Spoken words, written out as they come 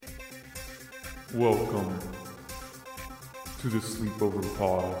Welcome to the Sleepover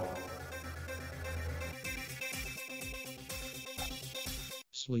Pod.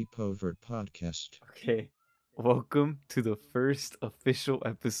 Sleepover Podcast. Okay, welcome to the first official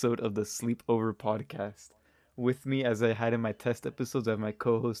episode of the Sleepover Podcast. With me, as I had in my test episodes, I have my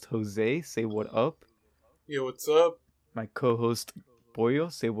co-host Jose. Say what up. Yo, what's up? My co-host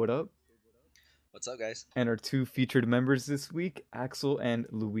Boyo. Say what up. What's up, guys? And our two featured members this week, Axel and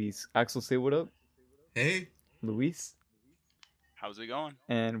Luis. Axel, say what up. Hey. Luis. How's it going?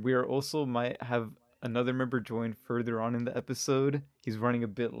 And we are also might have another member join further on in the episode. He's running a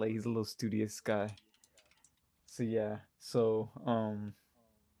bit late. He's a little studious guy. So yeah.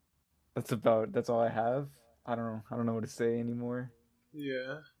 That's all I have. I don't know what to say anymore.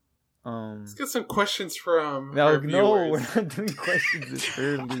 Yeah. Let's get some questions from No, our we're viewers. not doing questions this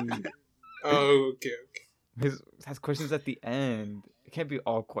early. Oh, okay. His has questions at the end. It can't be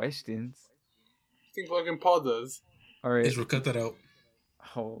all questions. I think Logan Paul does. All right. Israel, cut that out.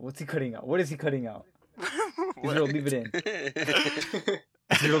 Oh, what's he cutting out? What is he cutting out? Israel, leave it in. it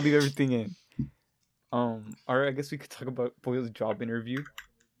Israel, leave everything in. All right. I guess we could talk about Boyle's job interview.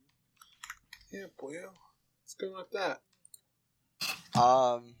 Yeah, boy. What's going on with that?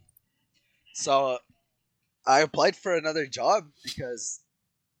 So I applied for another job because,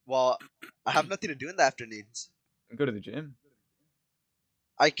 well, I have nothing to do in the afternoons. Go to the gym.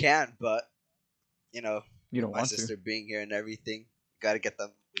 I can, but you know, You don't my want sister to. being here and everything, gotta get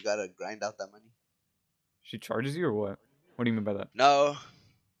them. We gotta grind out that money. She charges you or what? What do you mean by that? No,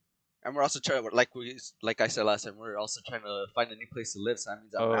 and we're also trying, like I said last time, we're also trying to find a new place to live. So that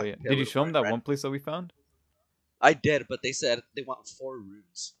means I'm gonna Oh have yeah. to pay a Did you little show more him in that rent. one place that we found? I did, but they said they want 4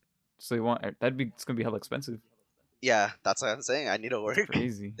 rooms. So you want it's gonna be hella expensive. Yeah, that's what I'm saying. I need to work.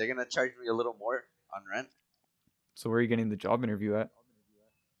 Crazy. They're gonna charge me a little more on rent. So where are you getting the job interview at?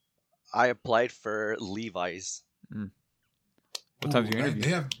 I applied for Levi's What time's your Ooh, interview?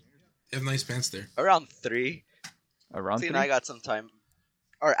 They have nice pants there. around 3. Around See, 3? and I got some time,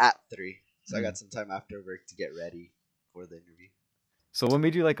 or at 3. So I Mm. got some time after work to get ready for the interview. So what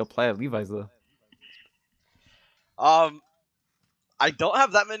made you apply at Levi's though? I don't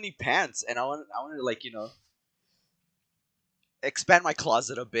have that many pants, and I want to expand my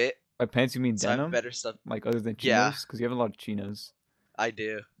closet a bit. By pants you mean So I have denim? better stuff. Like other than Yeah. chinos? Because you have a lot of chinos. I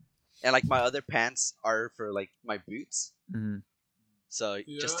do, and my other pants are for my boots. hmm So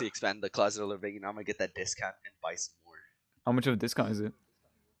just to Yeah. expand the closet a little bit, I'm gonna get that discount and buy some more. How much of a discount is it?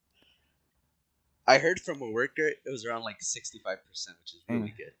 I heard from a worker it was around 65%, which is really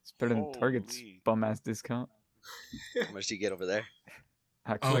Mm. good. It's better than Target's Holy. bum ass discount. How much do you get over there?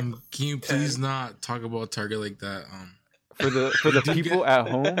 Actually, Can you please not talk about Target like that? for the do you people get- at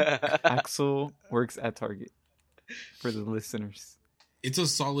home, Axel works at Target. For the listeners, It's a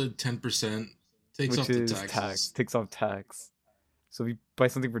solid 10%. Takes off which the is taxes. tax, takes off tax. So if you buy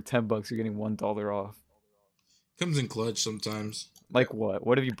something for $10, you're getting $1 off. Comes in clutch sometimes. Like what?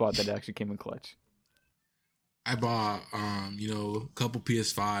 What have you bought that actually came in clutch? I bought a couple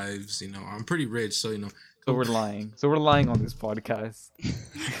PS5s. I'm pretty rich, so So we're lying. So we're lying on this podcast.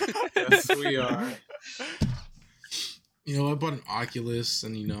 Yes, we are. I bought an Oculus,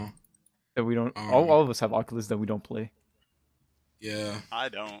 and That we don't. Um, all of us have Oculus that we don't play, yeah. I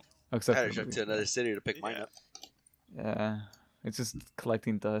don't. except I gotta for drive Luis. to another city to pick mine Yeah. up. Yeah, it's just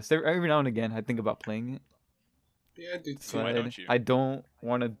collecting dust. Every now and again, I think about playing it. Yeah, dude. So Why don't you? I don't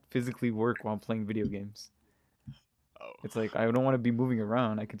want to physically work while I'm playing video games. Oh. It's like I don't want to be moving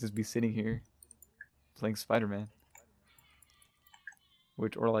around. I could just be sitting here playing Spider-Man, or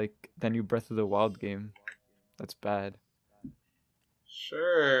the new Breath of the Wild game. That's bad.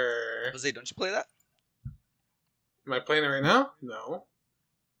 Sure. Jose, don't you play that? Am I playing it right now? No.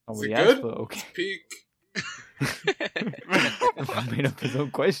 Oh, Is well, it yeah, good? but okay. Peak. He made up his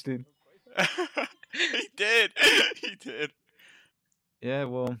own question. He did. He did. Yeah,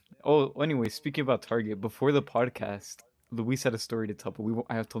 well. Oh, anyway, speaking about Target, before the podcast, Luis had a story to tell, but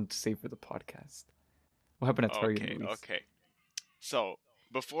I have told him to save for the podcast. What happened at Target? Okay, Luis? okay. So,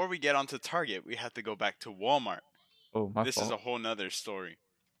 before we get onto Target, we have to go back to Walmart. Oh, my This fault. is a whole nother story.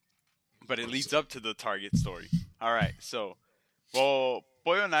 But it leads up to the Target story. Alright, so, well,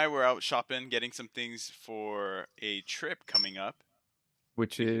 Boyo and I were out shopping, getting some things for a trip coming up.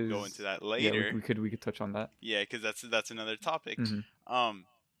 Which We is can go into that Yeah, later. we could touch on that. Yeah, because that's another topic. Mhm.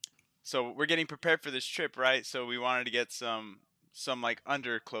 So we're getting prepared for this trip, right? So we wanted to get some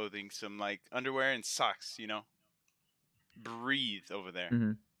underclothing, some underwear and socks. Breathe over there.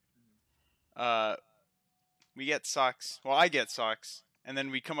 Mhm. We get socks. Well, I get socks, and then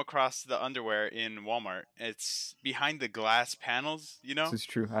we come across the underwear in Walmart. It's behind the glass panels. This is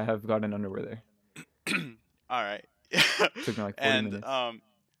true. I have gotten underwear there. All right. Took me like 40 and minutes.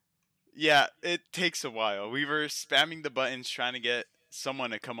 yeah, it takes a while. We were spamming the buttons trying to get someone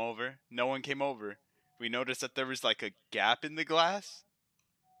to come over. No one came over. We noticed that there was like a gap in the glass.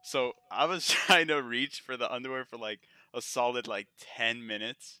 So I was trying to reach for the underwear for like a solid like 10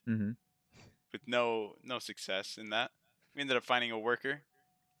 minutes Mm-hmm. with no success in that. We ended up finding a worker.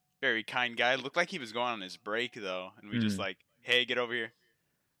 Very kind guy. Looked like he was going on his break though, and we just like, "Hey, get over here."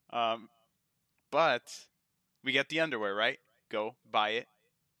 But we get the underwear, right? Go buy it.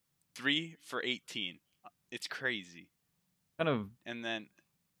 3 for 18. It's crazy. Kind of. And then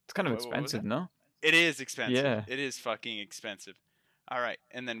It's kind of What was expensive, that? no? it is expensive. Yeah. It is fucking expensive. All right,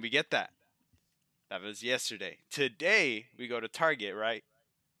 and then we get that. That was yesterday. Today we go to Target, right?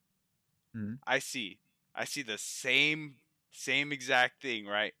 Mhm. I see the same exact thing,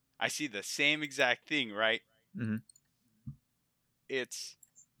 right? I see the same exact thing, right? Mhm. It's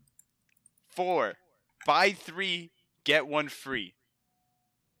 4. Buy 3, get 1 free.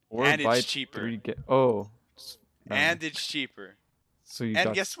 Or And it's buy cheaper. 3 get. Oh. And it's cheaper. so you And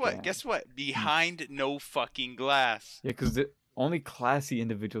got guess what? scammed. Guess what? Behind no fucking glass. Yeah, because only classy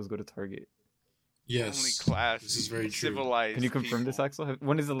individuals go to Target. Yes. Only class. This is very true. Civilized. Can you confirm this, people. Axel?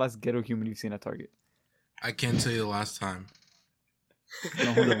 When is the last ghetto human you've seen at Target? I can't tell you the last time.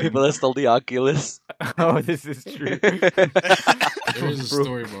 No, hold The on. people that stole the Oculus. Oh, this is true. There is a Bro.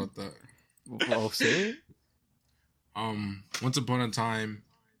 story about that. Well, say it. Once upon a time,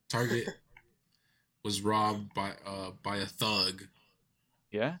 Target was robbed by a thug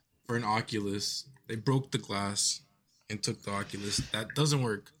Yeah? for an Oculus. They broke the glass and took the Oculus. That doesn't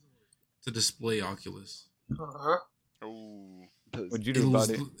work to display Oculus. Uh-huh. Ooh. What'd you do about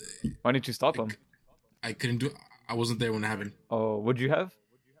it? Why didn't you stop them? I couldn't do. I wasn't there when it happened. Oh, what'd you have?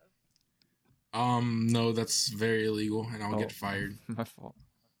 No, that's very illegal, and I'll Oh. get fired. My fault.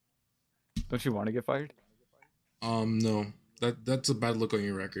 Don't you want to get fired? No, that's a bad look on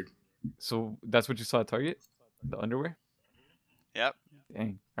your record. So that's what you saw at Target? The underwear? Yep.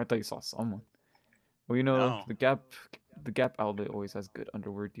 Dang, I thought you saw someone. Well, you know, No. the Gap outlet always has good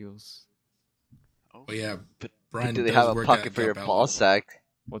underwear deals. Oh. But yeah, But Brian do they does have a work pocket at for your Gap ball Outlet. sack?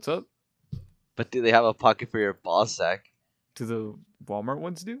 What's up? But do they have a pocket for your ball sack? Do the Walmart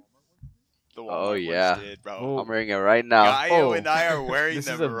ones do? The Oh, Walmart ones yeah. did, bro. Oh, I'm wearing it right now. Gaio Oh. and I are wearing this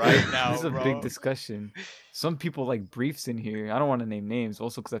is them a right big, now, this is a bro. big discussion. Some people like briefs in here. I don't want to name names,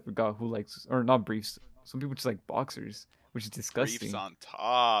 also because I forgot who likes, or not briefs. Some people just like boxers, which is disgusting. Briefs on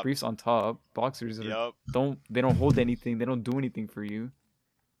top. Briefs on top, boxers that Yup. they don't hold anything. They don't do anything for you.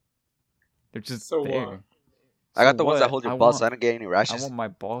 They're just So there. what? I got So the ones that what? hold your I balls, so I want- don't get any I rashes. want my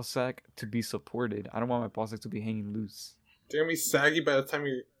ball sack to be supported. I don't want my ball sack to be hanging loose. They're gonna be saggy by the time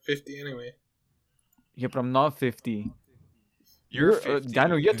you're 50 anyway. Yeah, but I'm not 50. You're 50.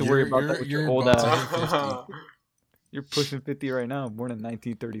 Daniel, you have to worry about that with your old about to ass. hit 50. You're pushing 50 right now, born in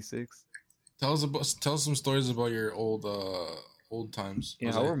 1936. Tell some stories about your old times. Yeah,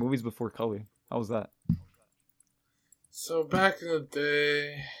 Was how it- were movies before color? How was that? So back in the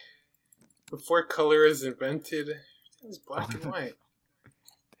day, before color was invented, it was black and white.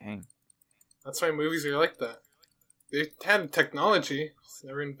 Dang. That's why movies are like that. They had technology, it's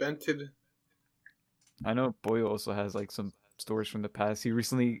never invented. I know Boyo also has like some stories from the past. He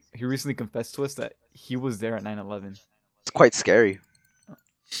recently confessed to us that he was there at 9/11. It's quite scary.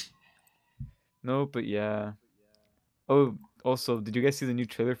 No, but yeah. Oh, also, did you guys see the new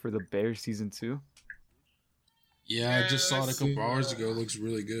trailer for The Bear season 2? Yeah, I just Yeah, saw it I a couple see hours that. ago. It looks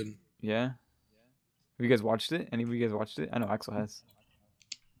really good. Yeah. Have you guys watched it? Any of you guys watched it? I know Axel has.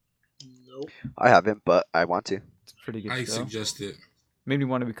 Nope. I haven't, but I want to. It's a pretty good I show. suggest it. Made me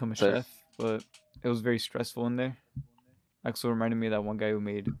want to become a Fair. chef, but it was very stressful in there. Axel reminded me of that one guy who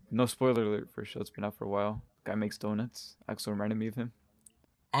made, no spoiler alert for a show, it's been out for a while. Guy makes donuts. Axel reminded me of him.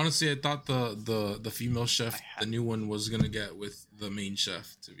 Honestly, I thought the female chef, the new one, was gonna get with the main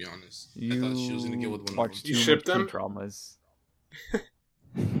chef. To be honest, I thought she was gonna get with one of watched them. You too shipped much them? dramas.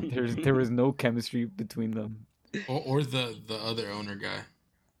 There was no chemistry between them. Or the other owner guy,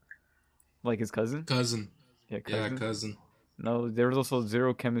 Like his cousin? cousin. Yeah, Yeah, cousin. cousin. No, there was also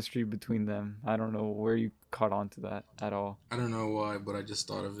zero chemistry between them. I don't know where you caught on to that at all. I don't know why, but I just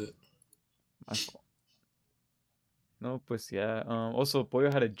thought of it. My fault. No, pues yeah. Also,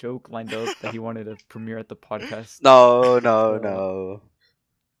 Boyo had a joke lined up that he wanted to premiere at the podcast. No.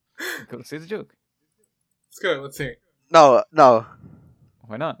 Go say the joke. Let's go, let's hear it. No.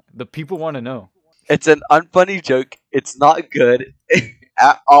 Why not? The people want to know. It's an unfunny joke. It's not good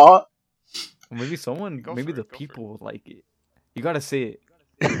at all. Well, maybe someone, Go maybe for the it, go for people will like it. You gotta say it.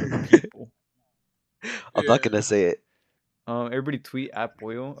 For the people. I'm not gonna say it. Everybody tweet at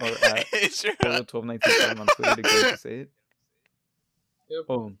Boyle or at Israel. Boyle12925 on Twitter to get to say it. Yep.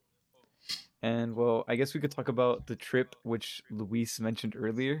 Oh. And well, I guess we could talk about the trip which Luis mentioned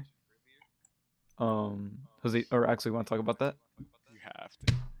earlier. Jose, or actually, want to talk about that? You have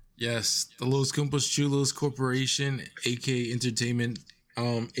to. Yes, the Los Compas Chulos Corporation, AK Entertainment,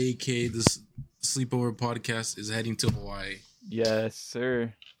 AK the Sleepover Podcast is heading to Hawaii. Yes,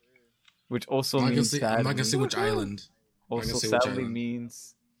 sir. Which also I'm means not gonna say which island. Also, say which sadly island.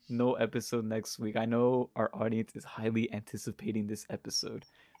 means no episode next week. I know our audience is highly anticipating this episode.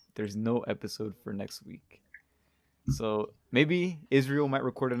 There's no episode for next week. So maybe Israel might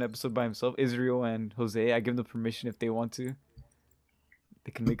record an episode by himself. Israel and Jose, I give them permission if they want to.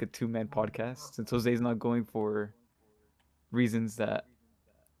 They can make a 2-man podcast since Jose's not going for reasons that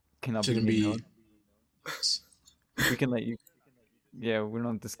cannot Shouldn't be be. known. We can let you. Yeah, we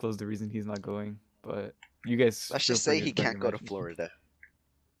don't disclose the reason he's not going, but you guys. Let's feel just free say he bring can't your go to imagination. Florida.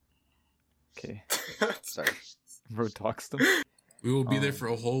 Okay, Sorry. bro, talks them. We will be there for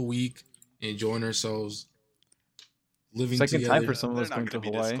a whole week, enjoying ourselves, living Second together. time for some of They're us not going going to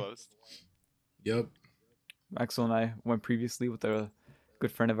to be Hawaii. disclosed. Yep. Maxwell and I went previously with a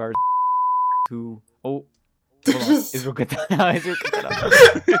good friend of ours who. Oh, hold on. Israel, cut that out. Israel, cut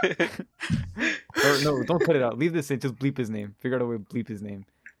that out. Or, no, don't cut it out. Leave this in. Just bleep his name. Figure out a way to bleep his name.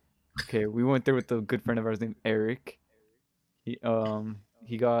 Okay, we went there with a good friend of ours named Eric. He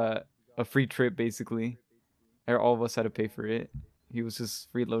got a free trip basically. All of us had to pay for it. He was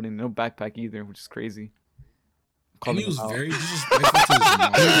just freeloading, no backpack either, which is crazy. And he Calling was him out. very disrespectful to his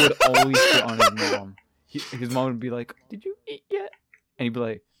mom. He would always shit on his mom. His mom would be like, "Did you eat yet?" And he'd be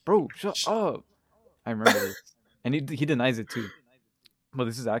like, "Bro, shut up." I remember this, and he denies it too. But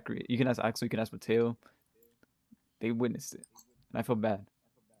this is accurate. You can ask Axel, you can ask Mateo. They witnessed it, and I feel bad.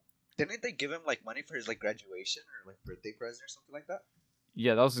 Didn't they give him like money for his like graduation or like birthday present or something like that?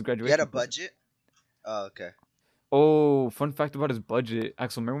 Yeah, that was his graduation. He had a present. budget. Oh, okay. Oh, fun fact about his budget.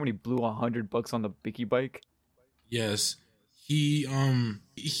 Axel, remember when he blew $100 on the Bicky bike? Yes. He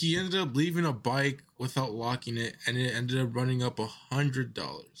ended up leaving a bike without locking it, and it ended up running up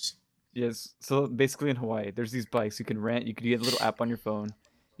 $100. Yes. So basically in Hawaii, there's these bikes you can rent. You could get a little app on your phone.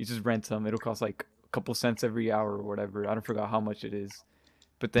 You just rent them. It'll cost like a couple cents every hour or whatever. I don't forget how much it is.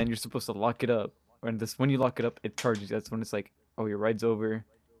 But then you're supposed to lock it up. And when you lock it up, it charges you. That's when it's like, oh, your ride's over.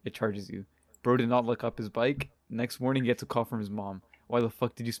 It charges you. Bro did not lock up his bike. Next morning, he gets a call from his mom. Why the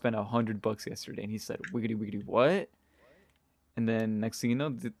fuck did you spend $100 yesterday? And he said, wiggity wiggity what? And then next thing you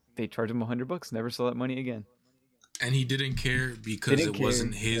know, they charged him $100. Never saw that money again. And he didn't care because Didn't it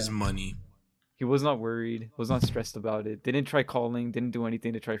wasn't care, his yeah. money. He was not worried. Was not stressed about it. Didn't try calling. Didn't do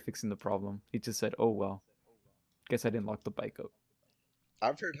anything to try fixing the problem. He just said, oh well. Guess I didn't lock the bike up.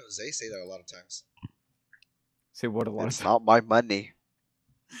 I've heard Jose say that a lot of times. Say what a lot It's of not my money.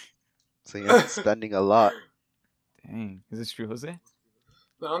 So you're spending a lot. Dang. Is this true, Jose? I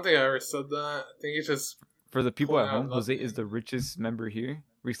don't think I ever said that. I think he just For the people Pull at out home, Jose nothing. is the richest member here.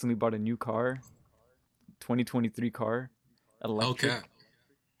 Recently bought a new car. 2023 car. Hellcat.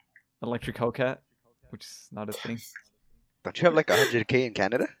 Electric Hellcat. Which is not a thing. Don't you have like 100K in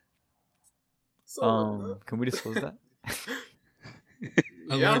Canada? Can we disclose that?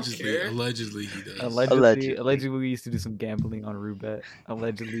 Yeah, I don't care. Allegedly he does. Allegedly, we used to do some gambling on Roulette.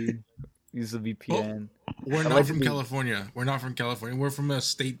 Allegedly, use a VPN. We're not Allegedly. from California. We're from a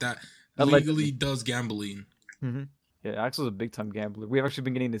state that Allegedly. legally does gambling. Yeah, Axel's a big time gambler. We've actually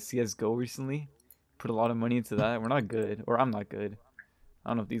been getting to CS:GO recently. Put a lot of money into that. We're not good, or I'm not good. I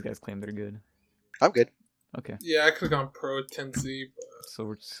don't know if these guys claim they're good. I'm good. Okay, Yeah, I could have gone pro 10Z, but so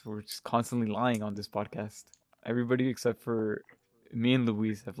we're just constantly lying on this podcast. Everybody except for me and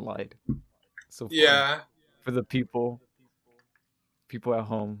Luis have lied. So far. yeah. For the people at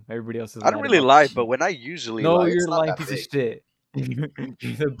home, everybody else is. I don't really lie, but when I usually No, lie, you're it's a not lying that piece big. of shit.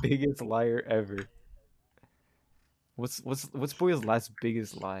 You're the biggest liar ever. What's Boyle's last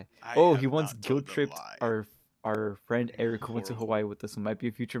biggest lie? I Oh, have he once not guilt told a tripped lie. our friend Eric who went to Horrible. Hawaii with us, who might be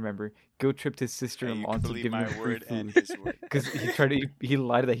a future member. Guilt tripped his Hey, sister-in-law you can into believe giving my him free word and food his word. because he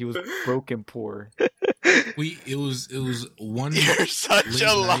lied that he was broke and poor. It was one You're such late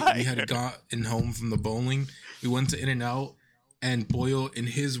a night. We liar. had gotten home from the bowling. We went to In-N-Out, and Boyle, in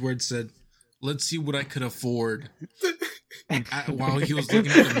his words, said, "Let's see what I could afford." While he was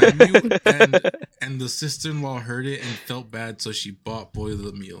looking at the menu, and the sister-in-law heard it and felt bad, so she bought Boyle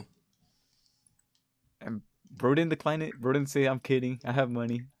the meal. And bro didn't decline it. Bro didn't say, "I'm kidding. I have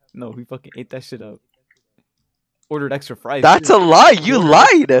money." No, he fucking ate that shit up. Ordered extra fries. That's too. a lie. You Ordered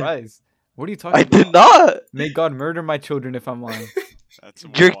lied. Fries. What are you talking I about? did not. May God murder my children if I'm lying. That's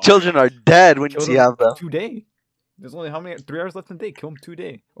Your wild. children are dead when Killed you them have them. today. There's only how many? 3 hours left in the day. Kill him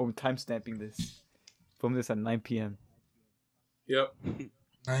today. Oh, I'm time stamping this. Film this at 9 p.m. Yep.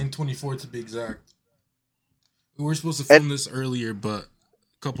 9:24 to be exact. We were supposed to film this earlier, but a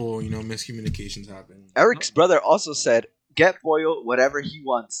couple, miscommunications happened. Eric's brother also said, "Get Boyle whatever he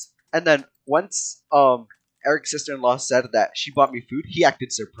wants." And then once Eric's sister-in-law said that she bought me food, he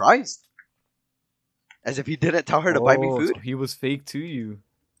acted surprised, as if he didn't tell her to buy me food. So he was fake to you.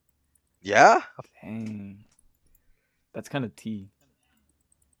 Yeah. Dang. That's kind of tea.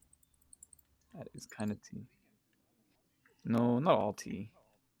 That is kind of tea. No, not all tea.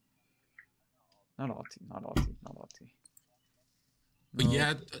 Not all tea. Not all tea. Not all tea. But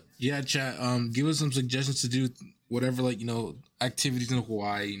No. yeah, chat. Give us some suggestions to do whatever, activities in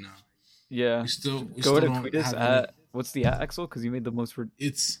Hawaii. Yeah. We still Go to don't tweet us have at what's the at Axel? Because you made the most for.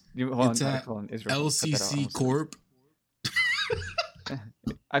 It's Hold it's on, at Axel on Israel. Cut that out, LCC almost. Corp.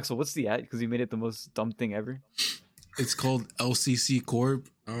 Axel, what's the at? Because you made it the most dumb thing ever. It's called LCC Corp.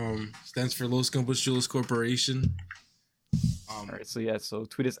 Stands for Los Combustibles Corporation. All right, so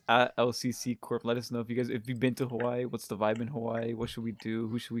tweet us at LCC Corp. Let us know if you've been to Hawaii. What's the vibe in Hawaii? What should we do?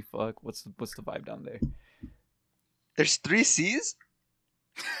 Who should we fuck? What's the vibe down there? There's 3 C's?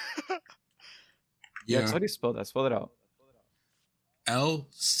 Yeah, how do you spell that? Spell it out.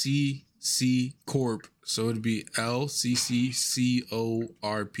 LCC Corp. So it'd be LCCCORP.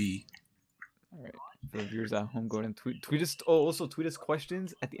 All right. For the viewers at home, go ahead and tweet us. Oh, also tweet us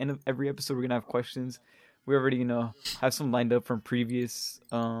questions. At the end of every episode, we're gonna have questions. We already, have some lined up from previous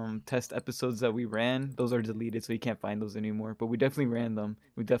test episodes that we ran. Those are deleted, so you can't find those anymore. But we definitely ran them.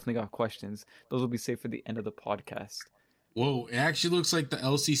 We definitely got questions. Those will be saved for the end of the podcast. Whoa! It actually looks like the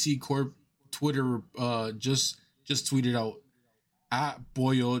LCC Corp Twitter just tweeted out at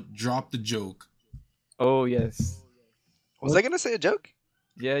Boyo drop the joke. Oh yes. Was I gonna say a joke?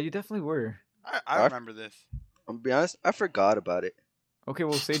 Yeah, you definitely were. I remember this. I'm gonna be honest, I forgot about it. Okay,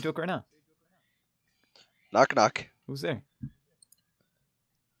 well, say a joke right now. Knock knock. Who's there?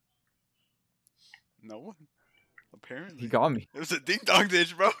 No one. Apparently. He got me. It was a ding dong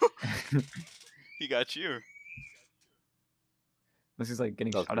dish, bro. He got you. Unless he's like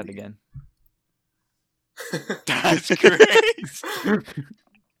getting That was shot at pretty again. That's great.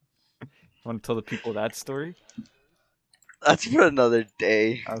 Want to tell the people that story? That's for another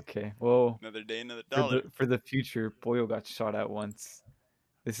day. Okay. Well, Another day, another dollar. for the future, Boyo got shot at once.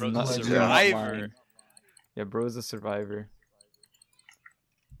 This Bro's is not a this is not survivor. lying. Yeah, bro's a survivor.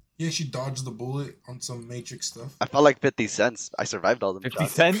 He actually dodged the bullet on some Matrix stuff. I felt like 50 cents. I survived all them 50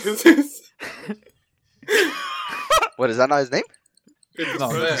 shots. cents? What, is that not his name? No,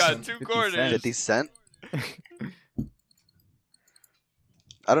 Bro's 50 got cents. 2 50 quarters. cents. 50 Cent?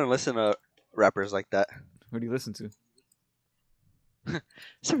 I don't listen to rappers like that. Who do you listen to?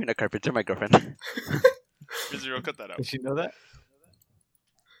 Sabrina Carpenter, my girlfriend. Zero, cut that out. Does she know that?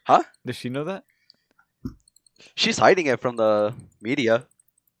 Huh? Does she know that? She's hiding it from the media.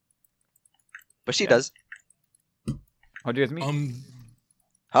 But she Yeah. does. How'd you guys meet?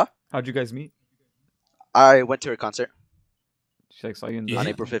 How'd you guys meet? I went to her concert She like saw you in the Yeah. on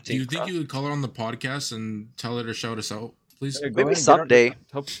April Do you 15th. think you would call her on the podcast and tell her to shout us out, please? Yeah, go Maybe ahead and get her- someday.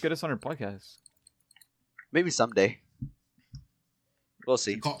 Help get us on her podcast. Maybe someday. We'll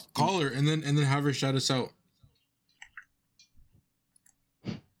see. Call her and then have her shout us out.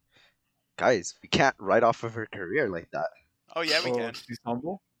 Guys, we can't write off of her career like that. Oh yeah, we Oh, can. She's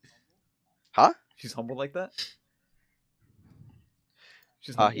humble? Huh? She's humble like that?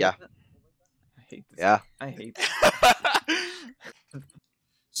 She's Yeah. like that? I hate this. Yeah. I hate this.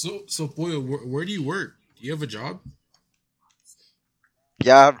 So Boyo, where do you work? Do you have a job?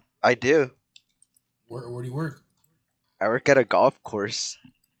 Yeah, I do. Where do you work? I work at a golf course.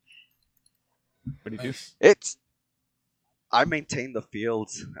 What do you do? I maintain the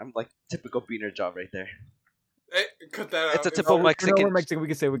fields. I'm like typical beaner job right there. Hey, cut that out. It's a typical No, Mexican. we're Mexican. We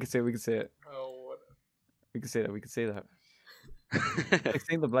can say it. Oh, what? We can say that. We can say that. Like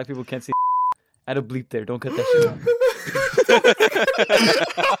saying the black people can't say. Add a bleep there. Don't cut that shit out.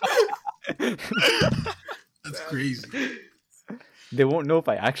 That's crazy. They won't know if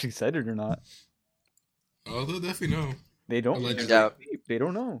I actually said it or not. Oh, they'll definitely know. They don't. Allegedly. Yeah. They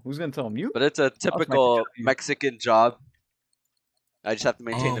don't know. Who's gonna tell them? You? But it's a typical tell you. Mexican job. I just have to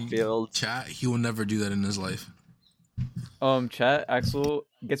maintain the field. Chat, he will never do that in his life. Chat. Axel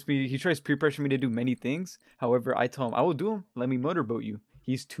gets me. He tries peer pressure me to do many things. However, I tell him I will do them. Let me motorboat you.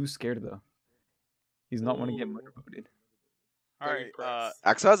 He's too scared though. He's not want to get motorboated. All right.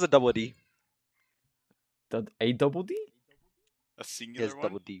 Axel has a double D. A double D? A He singular has one.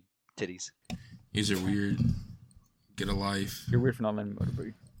 double D titties. These are weird. Get a life. You're weird for not letting me motorboat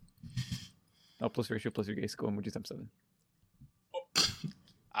you. plus ratio plus your gay skill emoji times 7.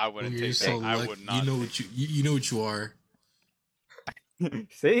 I wouldn't You're take so that. I lucky. would not. You know what you know what you are.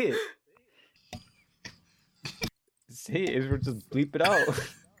 Say it. Say it, Israel, just bleep it out.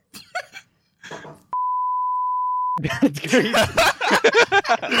 That's crazy.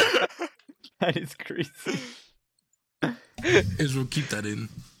 That is crazy. Israel, keep that in.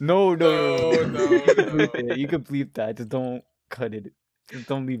 No. No. You can bleep it. You can bleep that. Just don't cut it. Just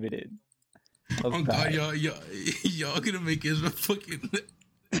don't leave it in. That was Oh God, bad. y'all gonna make Israel fucking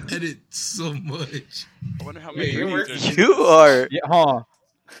edit so much. I wonder how Yeah, many you're movies working- there's in You this. are. Yeah, huh?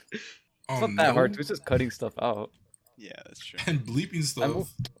 It's Oh not that hard. no. It's just cutting stuff out. Yeah, that's true. And bleeping stuff.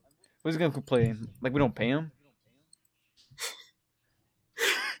 What's he gonna complain? Like we don't pay him?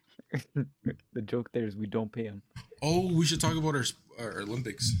 The joke there is we don't pay him. Oh, we should talk about our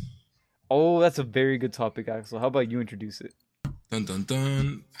Olympics. Oh, that's a very good topic, Axel. How about you introduce it? Dun dun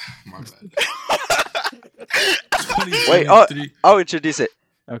dun. My bad. Wait, 2023. I'll introduce it.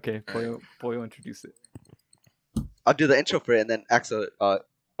 Okay, Poyo introduce it. I'll do the intro for it, and then Axel. Oh,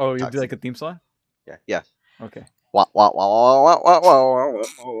 you Toxic. do like a theme song? Yeah. Okay. Wah, wah, wah, wah, wah, wah, wah, wah,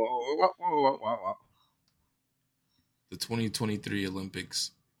 wah, wah, wah, wah. The 2023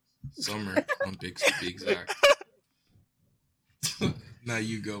 Olympics. Summer Olympics, to be exact. Now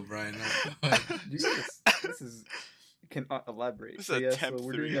you go, Brian. Now, This is you cannot elaborate. This is So, a yeah, temp so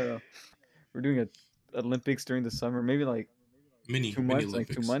three. we're doing a Olympics during the summer, maybe like mini 2 months, Olympics.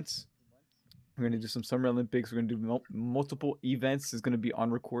 like 2 months. We're gonna do some summer Olympics. We're gonna do multiple events. It's gonna be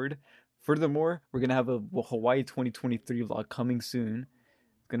on record. Furthermore, we're gonna have a Hawaii 2023 vlog coming soon.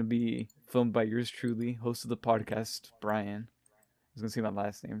 It's gonna be filmed by yours truly, host of the podcast, Brian. I was gonna say my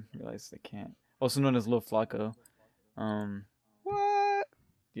last name, realized I can't. Also known as Lil Flacco. What?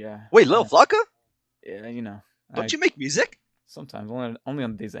 Yeah. Wait, Lil Flocka? Yeah, you know. Don't you make music? Sometimes only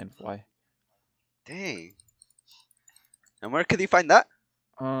on the days I fly. Dang. And where could you find that?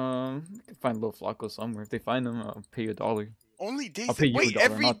 You can find Lil Flacco somewhere. If they find him, I'll pay you $1. Only days. I'll pay you Wait,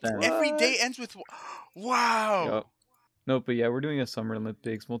 $1, not them. every day ends with. Wow. Yup. No, but yeah, we're doing a summer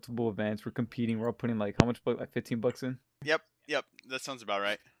Olympics, multiple events. We're competing. We're all putting like how much? Like $15 in. Yep. That sounds about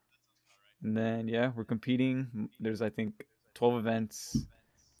right. And then yeah, we're competing. There's I think 12 events.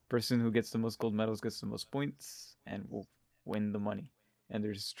 Person who gets the most gold medals gets the most points, and will win the money. And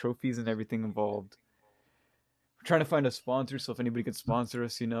there's trophies and everything involved. We're trying to find a sponsor, so if anybody could sponsor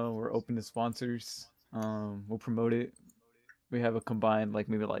us, we're open to sponsors. We'll promote it. We have a combined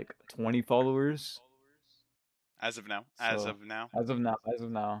maybe 20 followers As of now. So- As of now. as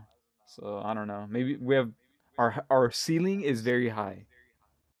of now. So I don't know. Maybe we have our ceiling is very high.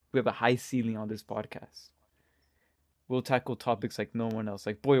 We have a high ceiling on this podcast. We'll tackle topics like no one else.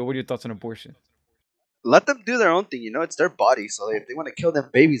 Like, boy, what are your thoughts on abortion? Let them do their own thing. It's their body. So if they want to kill them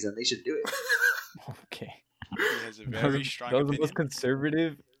babies, then they should do it. Okay. He has a That very was, strong that was the opinion. most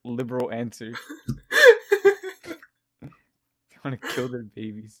conservative, liberal answer. They want to kill their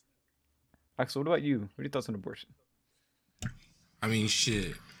babies. Axel, what about you? What are your thoughts on abortion? I mean,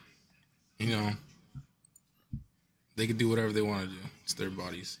 shit. They can do whatever they want to do. It's their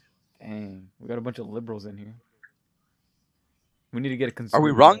bodies. Dang, we got a bunch of liberals in here. We need to get a Are conservative.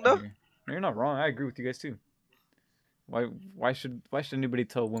 we wrong, in though? here. No, you're not wrong. I agree with you guys too. Why should anybody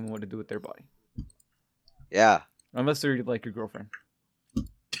tell women what to do with their body? Yeah. Unless they're like your girlfriend.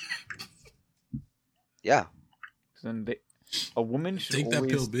 Yeah. 'Cause then a woman should Take that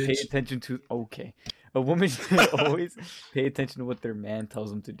always pill, pay bitch. attention to. Okay, a woman should always pay attention to what their man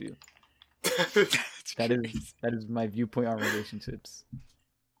tells them to do. That's That crazy. is my viewpoint on relationships.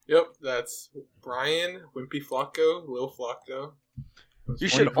 Yep, that's Brian, Wimpy Flocko, Lil Flocko. You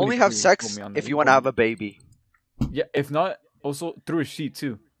should only have 2023 sex told me on if that. you want to have a baby. Yeah, if not, also through a sheet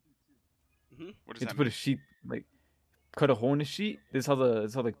too. What does You have that to put mean? a sheet, cut a hole in a sheet. This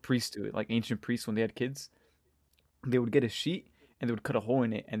is how priests do it. Like ancient priests when they had kids, they would get a sheet and they would cut a hole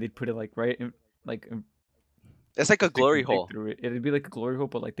in it and they'd put it right in, It's like a stick glory their dick hole. through it. It'd be like a glory hole,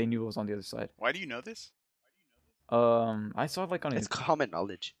 but they knew it was on the other side. Why do you know this? I saw it on It's common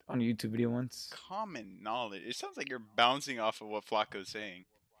knowledge. a YouTube video once. Common knowledge. It sounds like you're bouncing off of what Flacco's saying.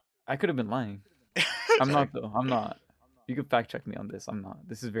 I could have been lying. I'm not though. I'm not. You can fact check me on this. I'm not.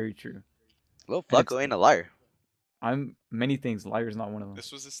 This is very true. Lil And Flocko ain't a liar. I'm many things. Liar is not one of them.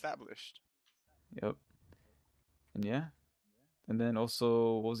 This was established. Yep. And yeah. And then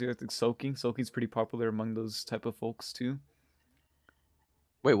also, what was the other thing? Soaking. Soaking's pretty popular among those type of folks too.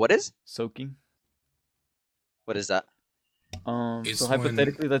 Wait, what is? Soaking. What is that? It's So when-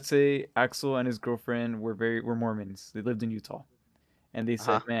 hypothetically, let's say Axel and his girlfriend were Mormons. They lived in Utah. And they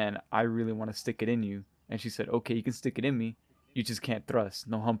said, Uh-huh. man, I really want to stick it in you. And she said, okay, you can stick it in me. You just can't thrust.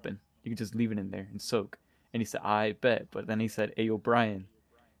 No humping. You can just leave it in there and soak. And he said, I bet. But then he said, hey, yo, Brian,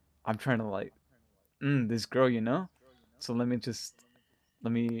 I'm trying to like, this girl, you know? So let me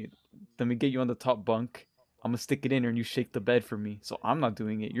get you on the top bunk. I'm gonna stick it in her and you shake the bed for me. So I'm not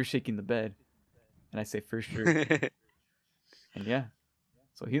doing it. You're shaking the bed. And I say, for sure. And yeah.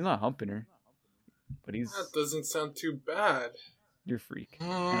 So he's not humping her. But That doesn't sound too bad. you're a freak.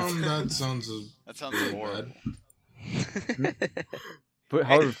 That sounds That sounds really horrible. bad. But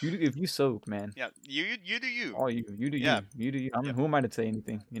however, if you soak, man, Yeah, you do you. all you do Yeah. you do you. Who am I to say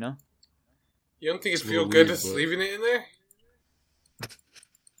anything? You know? You don't think it'd It's a feel little good weird, just but- leaving it in there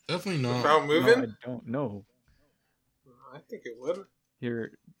Definitely not. without No, moving? I don't know. I think it would.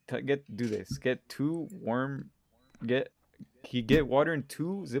 Here, do this. Get water in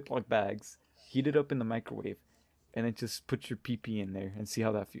 2 Ziploc bags, heat it up in the microwave, and then just put your pee in there and see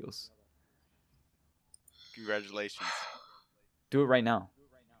how that feels. Congratulations. Do it right now.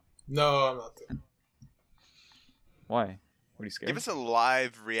 No, I'm not doing Why? What are you scared? Give us a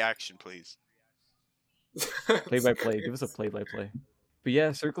live reaction, please. it. Play by play. Give us a play by play. But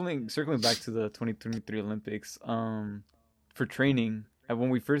yeah, circling back to the 2023 Olympics. For training, and when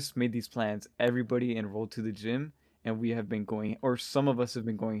we first made these plans, everybody enrolled to the gym, and we have been going, or some of us have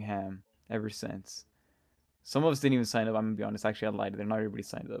been going ham ever since. Some of us didn't even sign up. I'm gonna be honest. Actually, I lied. Not everybody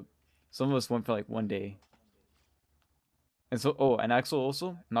signed up. Some of us went for like one day. And so, and Axel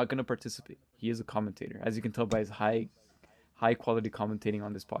also not gonna participate. He is a commentator, as you can tell by his high quality commentating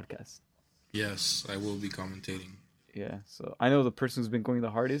on this podcast. Yes, I will be commentating. Yeah. So I know the person who's been going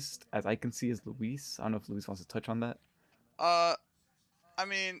the hardest, as I can see, is Luis. I don't know if Luis wants to touch on that. I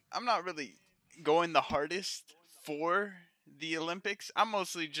mean, I'm not really going the hardest for the Olympics. I'm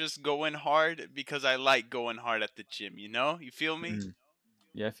mostly just going hard because I like going hard at the gym, you know? You feel me? Mhm.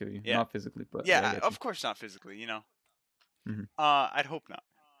 Yeah, I feel you. Yeah. Not physically, but Yeah, I get you. of course not physically, you know. Mhm. I'd hope not.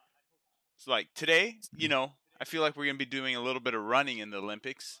 So like today, you know, I feel like we're gonna be doing a little bit of running in the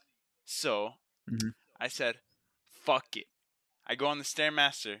Olympics. So Mhm. I said, "Fuck it." I go on the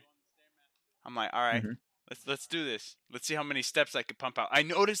stairmaster. I'm like, "All right, Mhm. let's do this. Let's see how many steps I could pump out." I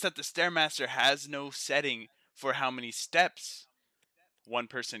noticed that the stairmaster has no setting for how many steps one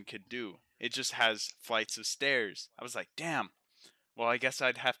person could do. It just has flights of stairs. I was like, "Damn." Well, I guess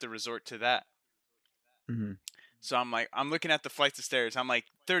I'd have to resort to that. Mhm. So I'm looking at the flights of stairs. I'm like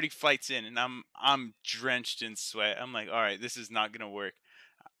 30 flights in, and I'm drenched in sweat. I'm like, all right, this is not gonna work,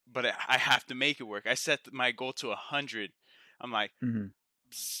 but I have to make it work. I set my goal to 100. I'm like, Mhm.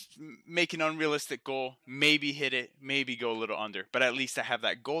 make an unrealistic goal, maybe hit it, maybe go a little under, but at least I have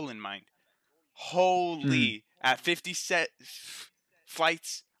that goal in mind. Holy, at 50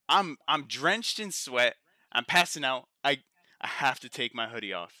 flights, I'm drenched in sweat. I'm passing out. I have to take my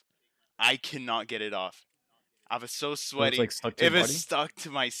hoodie off. I cannot get it off. I was so So sweaty. it's like stuck to It your was body. stuck to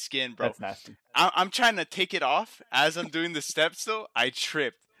my skin, bro. That's nasty. I'm trying to take it off as I'm doing the steps though. I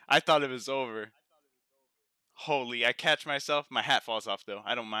tripped. I thought it was over. Holy, I catch myself. My hat falls off though.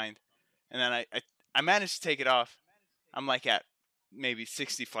 I don't mind. And then I managed to take it off. I'm like at maybe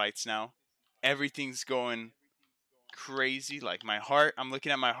 60 flights now. Everything's going crazy. Like my heart, I'm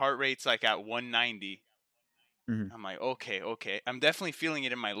looking at my heart rate's like at 190. Mhm. I'm like, okay. I'm definitely feeling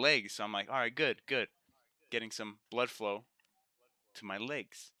it in my legs. So I'm like, all right, good. Getting some blood flow to my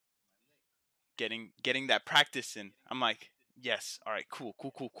legs. Getting that practice in. I'm like, yes, all right, cool.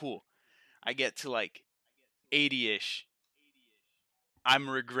 I get to like 80-ish. I'm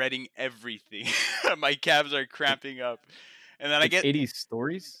regretting everything. My calves are cramping up. And then I It's get 80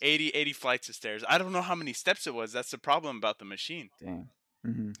 stories. 80 flights of stairs. I don't know how many steps it was. That's the problem about the machine. Dang.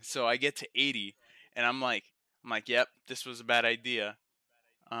 Mhm. So I get to 80 and I'm like, yep, this was a bad idea.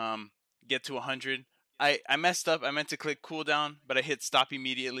 Get to 100. I messed up. I meant to click cooldown, but I hit stop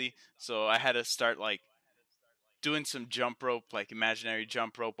immediately. So I had to start like doing some jump rope, like imaginary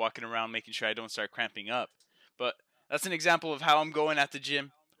jump rope, walking around, making sure I don't start cramping up. But that's an example of how I'm going at the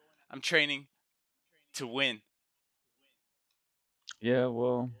gym. I'm training to win. Yeah.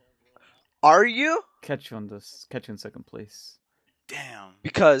 Well, Are you? catch you in second place. Damn.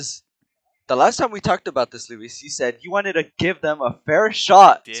 Because the last time we talked about this, Luis, you said you wanted to give them a fair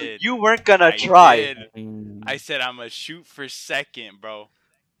shot. So Did. you weren't gonna I try. did. Dang. I said I'm gonna shoot for second, bro.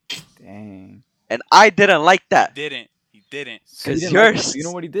 Dang. And I didn't like that. He didn't. So he 'Cause didn't like it, yours- so you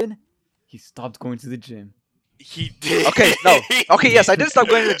know what he did? He stopped going to the gym. He did. Okay, no. Okay, yes, I did stop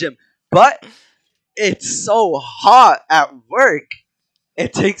going to the gym. But it's so hot at work.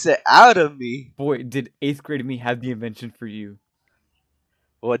 It takes it out of me. Boy, did 8th grade me have the invention for you.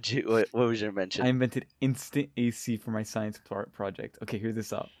 What was your invention? I invented instant AC for my science project. Okay, hear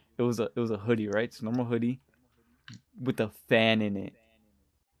this out. It was a hoodie, right? It's a normal hoodie with a fan in it.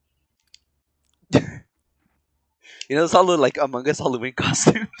 You know, it's all like Among Us Halloween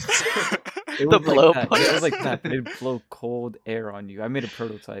costumes. It The was blow like that. It was pipes. like that, but it'd blow cold air on you. I made a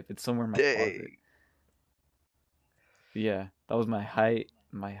prototype. It's somewhere in my closet. Dang. But yeah, that was my high.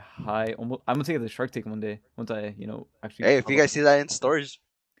 Almost, I'm gonna take it to Shark Tank one day. Once I, actually. Hey, if you guys see that in stores,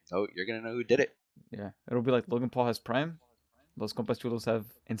 oh, you're gonna know who did it. Yeah, it'll be like Logan Paul has Prime. Los Compas Chulos have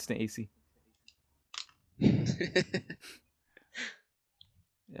instant AC. Yeah,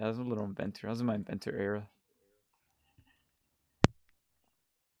 I was a little inventor. I was in my inventor era.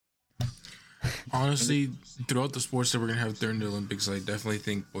 Honestly, throughout the sports that we're gonna have during the Olympics, I definitely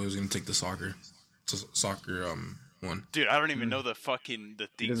think Boyle's gonna take the soccer one. Dude, I don't even know the things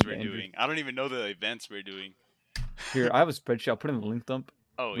doesn't we're get injured. doing. I don't even know the events we're doing. Here, I have a spreadsheet. I'll put it in the link dump.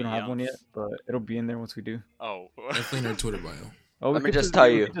 Oh, We don't have one yums. yet, but it'll be in there once we do. Oh. Definitely in our Twitter bio. Oh, we Let me could just tell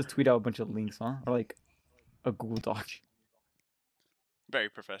we you. could just tweet out a bunch of links, huh? Or like a Google Doc. Very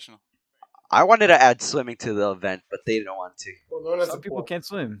professional. I wanted to add swimming to the event, but they didn't want to. Well, known as Some a people pool. can't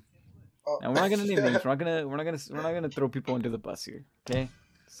swim, Oh. and we're not gonna name names. We're not gonna throw people under the bus here. Okay?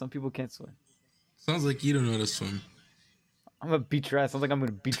 Some people can't swim. Sounds like you don't know how to swim. I'm gonna beat your ass. Sounds like I'm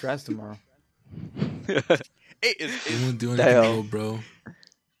gonna beat your ass tomorrow. Hey, You is won't do The anything, hell? little bro.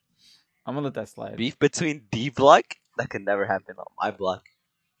 I'm gonna let that slide. Beef between D block? That could never happen on my block.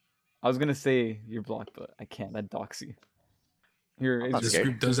 I was gonna say your block, but I can't. That dox you. Here, I'm not is This scared.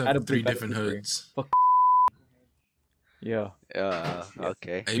 group does Add a have three bleep, add a different bleep for you. hoods. Yeah.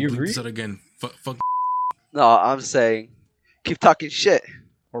 Okay. Hey, You bleep agree? this out again. Fuck. No, I'm saying, keep talking shit.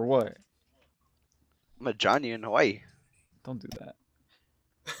 Or what? I'm gonna drown you in Hawaii. Don't do that.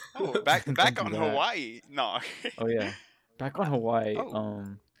 oh, back Don't do on that. Hawaii? No. Oh yeah. Back on Hawaii. Oh.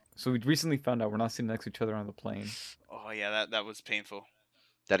 So we recently found out we're not sitting next to each other on the plane. Oh yeah, that was painful.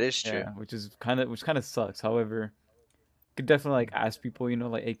 That is true. Yeah, which kind of sucks. However, could definitely like ask people,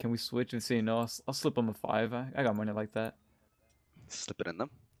 like, hey, can we switch? And say no, I'll slip them a 5. I got money like that. Slip it in them.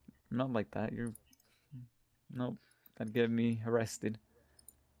 Not like that. Nope. That'd get me arrested.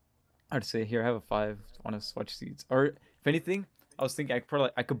 I'd say here, I have a 5. Want to switch seats? Or if anything, I was thinking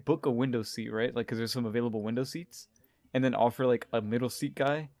I could book a window seat, right? Like, cause there's some available window seats, and then offer like a middle seat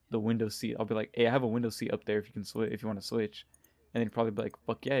guy the window seat. I'll be like, hey, I have a window seat up there if you can switch, if you want to switch, and they'd probably be like,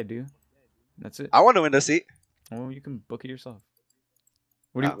 fuck yeah, I do. And that's it. I want a window seat. Well, you can book it yourself.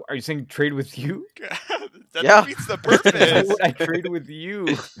 What are you saying? Trade with you? that Yeah. defeats the Why purpose. would I trade with you?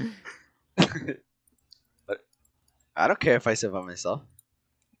 I don't care if I sit by myself.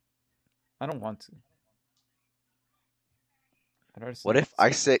 I don't want to. I'd rather What sit- if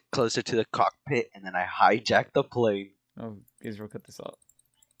I sit closer to the cockpit and then I hijack the plane? Oh, Israel, cut this out.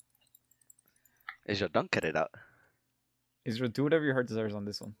 Israel, don't cut it out. Israel, do whatever your heart desires on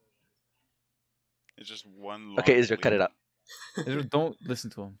this one. It's just one. Okay, long Israel, cut it bleep. out. Israel, don't listen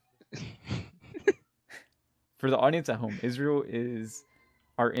to him. For the audience at home, Israel is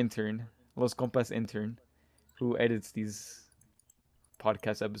our intern, Los Compas intern, who edits these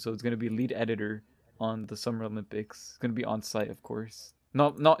podcast episodes. Going to be lead editor on the Summer Olympics. Going to be on site, of course.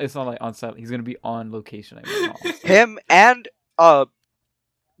 No, it's not like on site. He's going to be on location. I mean, not on site. Him and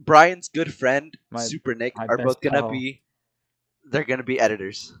Brian's good friend, My- Super Nick, my are best both gonna pal. be. They're gonna be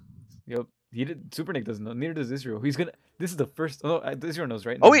editors. Yep. He did. Super Nick doesn't know. Neither does Israel. He's gonna. This is the first. Oh, Israel knows,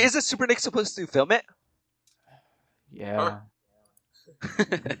 right? Oh wait, isn't Super Nick supposed to film it? Yeah.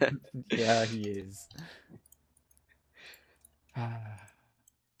 Yeah, he is. We're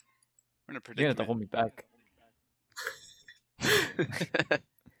in a You're gonna have to predicament. hold me back.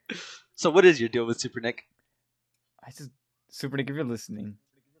 So what is your deal with Super Nick? Super Nick, if you're listening,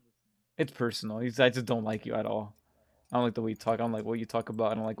 it's personal. I just don't like you at all. I don't like the way you talk. I don't like what you talk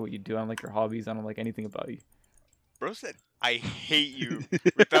about. I don't like what you do. I don't like your hobbies. I don't like anything about you. Bro said, "I hate you,"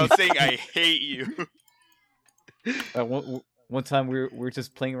 without saying "I hate you." One time we were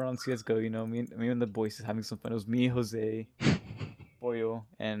just playing around CS:GO. Me and the boys just having some fun. It was me, Jose, Pollo,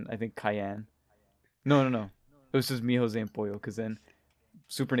 and I think Cayenne. No. It was just me, Jose, and Pollo. Because then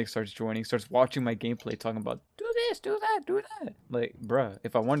Super Nick starts joining, starts watching my gameplay, talking about do this, do that, do that. Like, bruh,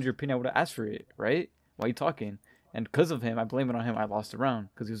 if I wanted your opinion, I would have asked for it, right? Why you talking? And because of him, I blame it on him. I lost the round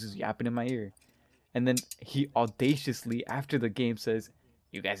because he was just yapping in my ear. And then he audaciously, after the game, says,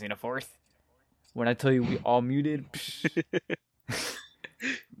 "You guys need a 4th?" When I tell you we all muted,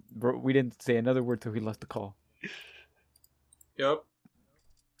 bro, we didn't say another word till he left the call. Yep.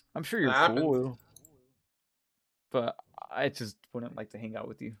 I'm sure you're That happened. cool, but I just wouldn't like to hang out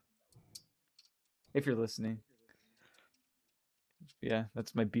with you. If you're listening. Yeah,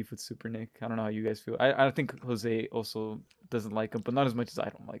 that's my beef with Super Nick. I don't know how you guys feel. I think Jose also doesn't like him, but not as much as I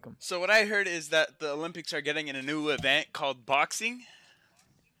don't like him. So what I heard is that the Olympics are getting in a new event called boxing.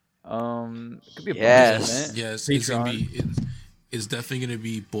 It could be a Yes. bonus event. Yes, it's gonna Patreon. be. It's definitely gonna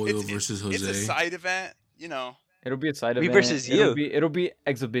be Boyle versus Jose. It's a side event, you know. It'll be a side Me event. versus you. It'll be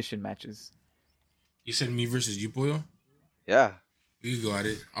exhibition matches. You said me versus you, Boyle. Yeah. You got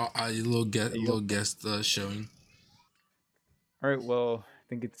it. A little guest showing. All right. Well, I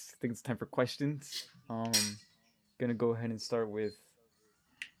think it's time for questions. Gonna go ahead and start with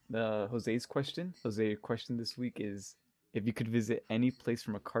the Jose's question. Jose, your question this week is: if you could visit any place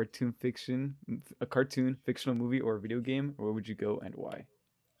from a cartoon, fictional movie, or a video game, where would you go and why?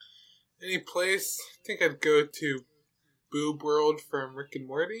 Any place? I think I'd go to Boob World from Rick and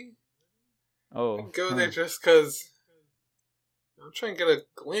Morty. Oh, I'd go there just because I'm trying to get a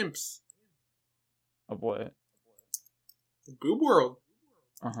glimpse of what? of Boob World.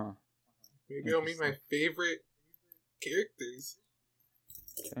 Uh-huh. Maybe I'll meet my favorite characters.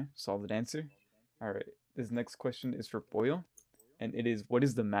 Okay, solid answer. All right, this next question is for Boyle, and it is: what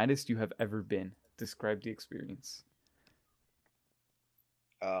is the maddest you have ever been? Describe the experience.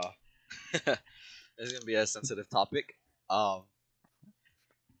 This is gonna be a sensitive topic.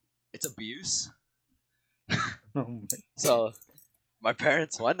 It's abuse. Oh my. So, my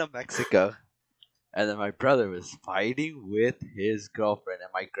parents went to Mexico, and then my brother was fighting with his girlfriend, and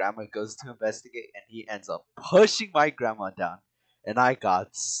my grandma goes to investigate, and he ends up pushing my grandma down, and I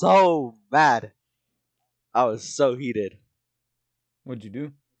got so mad. I was so heated. What'd you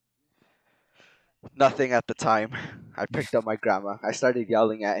do? Nothing at the time. I picked up my grandma. I started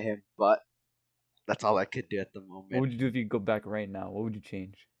yelling at him, but that's all I could do at the What would moment. you do if you could go back right now? What would you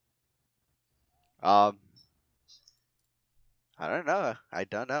change? I don't know. I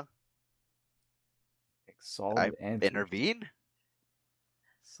don't know. Like, solid I answers. intervene.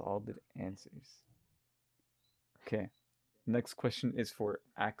 Solid answers. Okay. Next question is for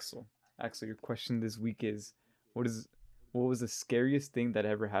Axel. Axel, your question this week is: what was the scariest thing that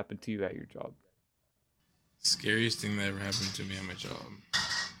ever happened to you at your job? Scariest thing that ever happened to me at my job.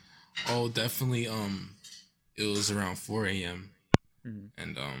 Oh, definitely. It was around 4 a.m. Mhm.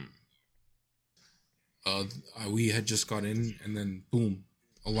 and we had just got in, and then boom,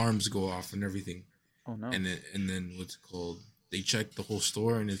 alarms go off and everything, Oh no. and then what's it called? They checked the whole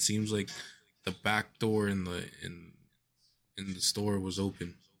store, and it seems like the back door in the store was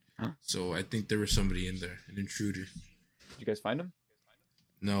open. Huh? So I think there was somebody in there, an intruder. Did you guys find him?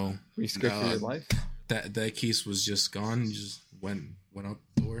 No, Were you scared for your life? that case was just gone. Just went out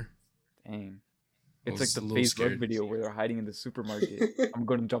the door. Dang. I It's like was the a little phase one scared. video where they're hiding in the supermarket. I'm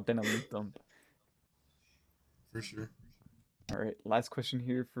going to jump in and loot them. For sure. All right, last question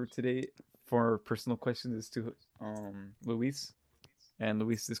here for today. For personal questions is to Luis. And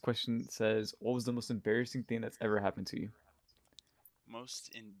Luis, this question says, what was the most embarrassing thing that's ever happened to you?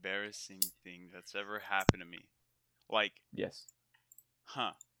 Most embarrassing thing that's ever happened to me. Like, Yes.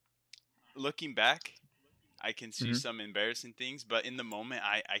 looking back, I can see Mhm. some embarrassing things, but in the moment,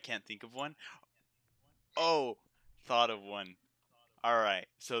 I can't think of one. Oh, thought of one. Alright,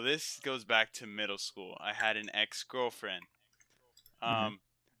 so this goes back to middle school. I had an ex-girlfriend.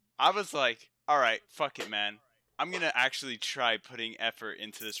 I was like, alright, fuck it, man. I'm gonna actually try putting effort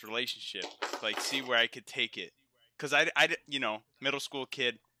into this relationship. Like, see where I could take it. Because you know, middle school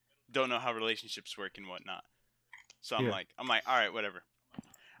kid, don't know how relationships work and whatnot. So I'm Yeah. like, alright, whatever.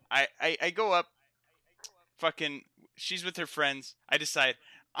 I go up, fucking, she's with her friends. I decide,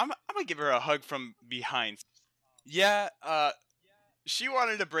 I'm gonna give her a hug from behind. Yeah, she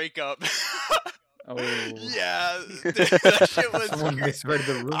wanted to break up. Oh. Yeah, that shit was Someone crazy. misread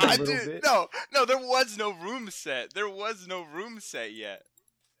the room a little bit. No, there was no room set. There was no room set yet.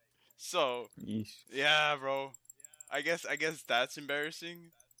 So, Yeesh. yeah, bro. I guess that's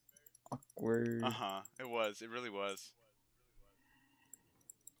embarrassing. Awkward. It was. It really was.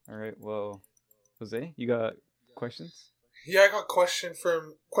 All right, well, Jose, you got questions? Yeah, I got questions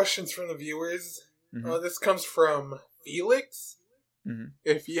from the viewers. Mhm. This comes from Felix. Mhm.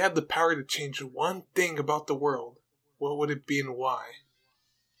 If you had the power to change one thing about the world, what would it be and why?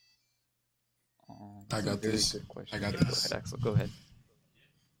 That's a got very this. good question. I got Go this. ahead, Axel. Go ahead.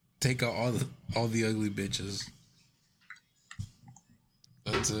 Take out all the ugly bitches.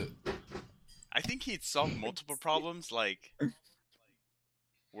 That's it. I think he'd solve multiple problems like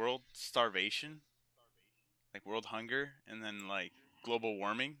world starvation, like world hunger, and then like global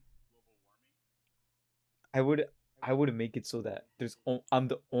warming. I would make it so that I'm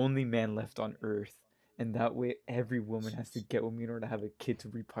the only man left on Earth, and that way every woman has to get with me in order to have a kid to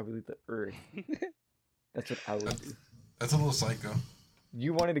repopulate the Earth. That's what I would do. That's a little psycho.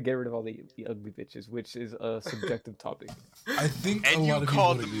 You wanted to get rid of all the ugly bitches, which is a subjective topic. I think And a you lot of people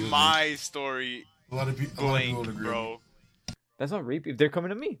called would agree with me. my story A lot of people would blank, agree. bro. That's not rapey. If they're coming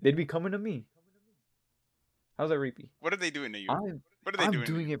to me, they'd be coming to me. How's that rapey? What are they doing to you? I'm What are they I'm doing?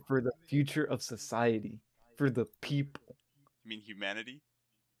 doing it for the future of society, for the people, You mean humanity?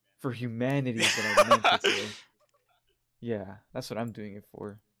 for humanity is what I meant to say. Yeah, that's what I'm doing it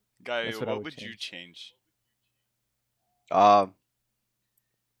for. Guy, That's what I what would would you change?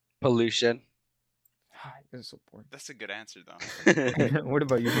 Pollution. This is so boring. That's a good answer, though. What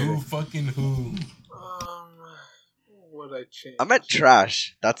about you? Who Jose? fucking who? What would I change? I meant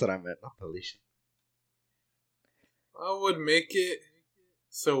trash. That's what I meant, not pollution. I would make it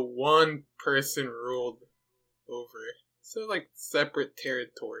so one person ruled over it. So like separate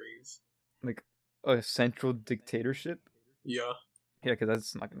territories. Like a central dictatorship? Yeah. Yeah, because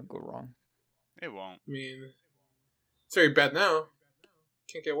that's not gonna go wrong. It won't. I mean, it's very bad now.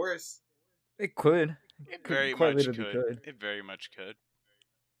 Can't get worse. It could. It Could- very quite much literally could. It very much could.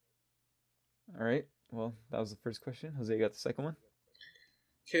 All right. Well, that was the first question. Jose, you got the second one.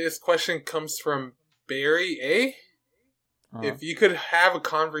 Okay, this question comes from Barry A. Uh, If you could have a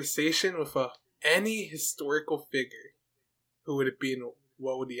conversation with any historical figure, who would it be and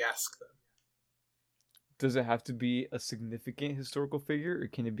what would you ask them? Does it have to be a significant historical figure, or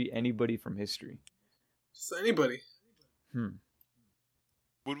can it be anybody from history? Just anybody.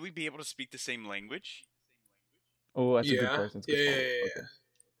 Would we be able to speak the same language? Oh, that's a good Yeah. question. That's a Yeah, good yeah,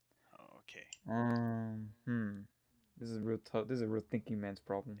 follow-up. yeah, Okay. Oh, okay. This is real tough. This is a real thinking man's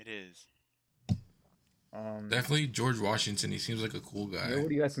problem. It is. Definitely George Washington. He seems like a cool guy. Yeah, what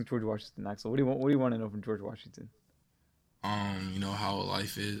do you guys think George Washington, Axel? What do you want? What do you want to know from George Washington? You know how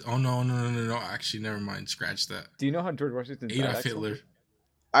life is. Oh no. Actually, never mind. Scratch that. Do you know how George Washington died, Adolf Axel? Hitler.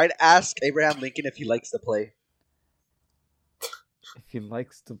 I'd ask Abraham Lincoln if he likes to play. If he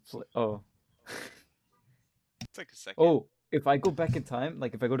likes to play. Oh. It's like a second. Oh, if I go back in time,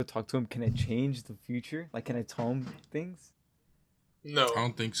 like if I go to talk to him, can I change the future? Like, can I tell him things? No. I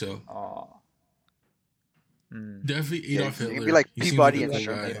don't think so. Oh. Definitely Yeah, Adolf you Hitler. could be like He seems Peabody a and cool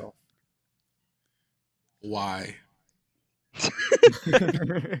Sherman. guy. Why?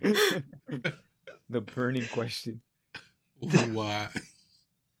 The burning question. Why?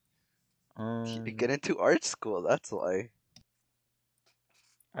 You get into art school, that's why.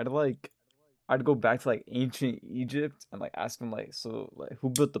 I'd go back to like ancient Egypt and like ask them like, so like who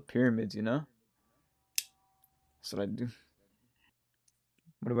built the pyramids, you know? That's what I'd do.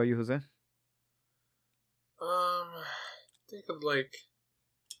 What about you, Jose? I think I'd like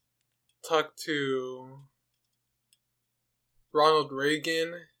talk to Ronald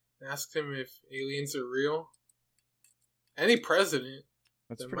Reagan, ask him if aliens are real. Any president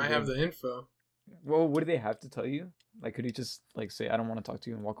That's that pretty might have good. the info. Well, what do they have to tell you? Like, could he just like say, "I don't want to talk to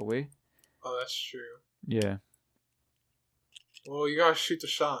you" and walk away? Oh, that's true. Yeah, Well, you gotta shoot the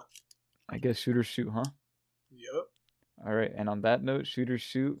shot. I guess shoot or shoot, huh? Yup. All right, and on that note, shoot or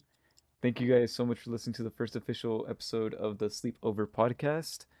shoot. Thank you guys so much for listening to the first official episode of the Sleepover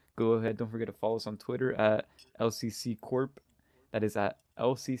Podcast. Go ahead, don't forget to follow us on Twitter at LCC Corp. That is at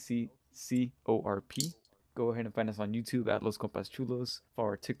LCCCORP. Go ahead and find us on YouTube at Los Compas Chulos. Follow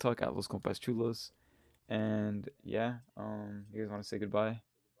our TikTok at Los Compas Chulos. And yeah, you guys want to say goodbye?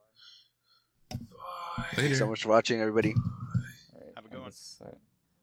 Bye. Later. Thanks so much for watching, everybody. All right, Have a good and one. let's- all right.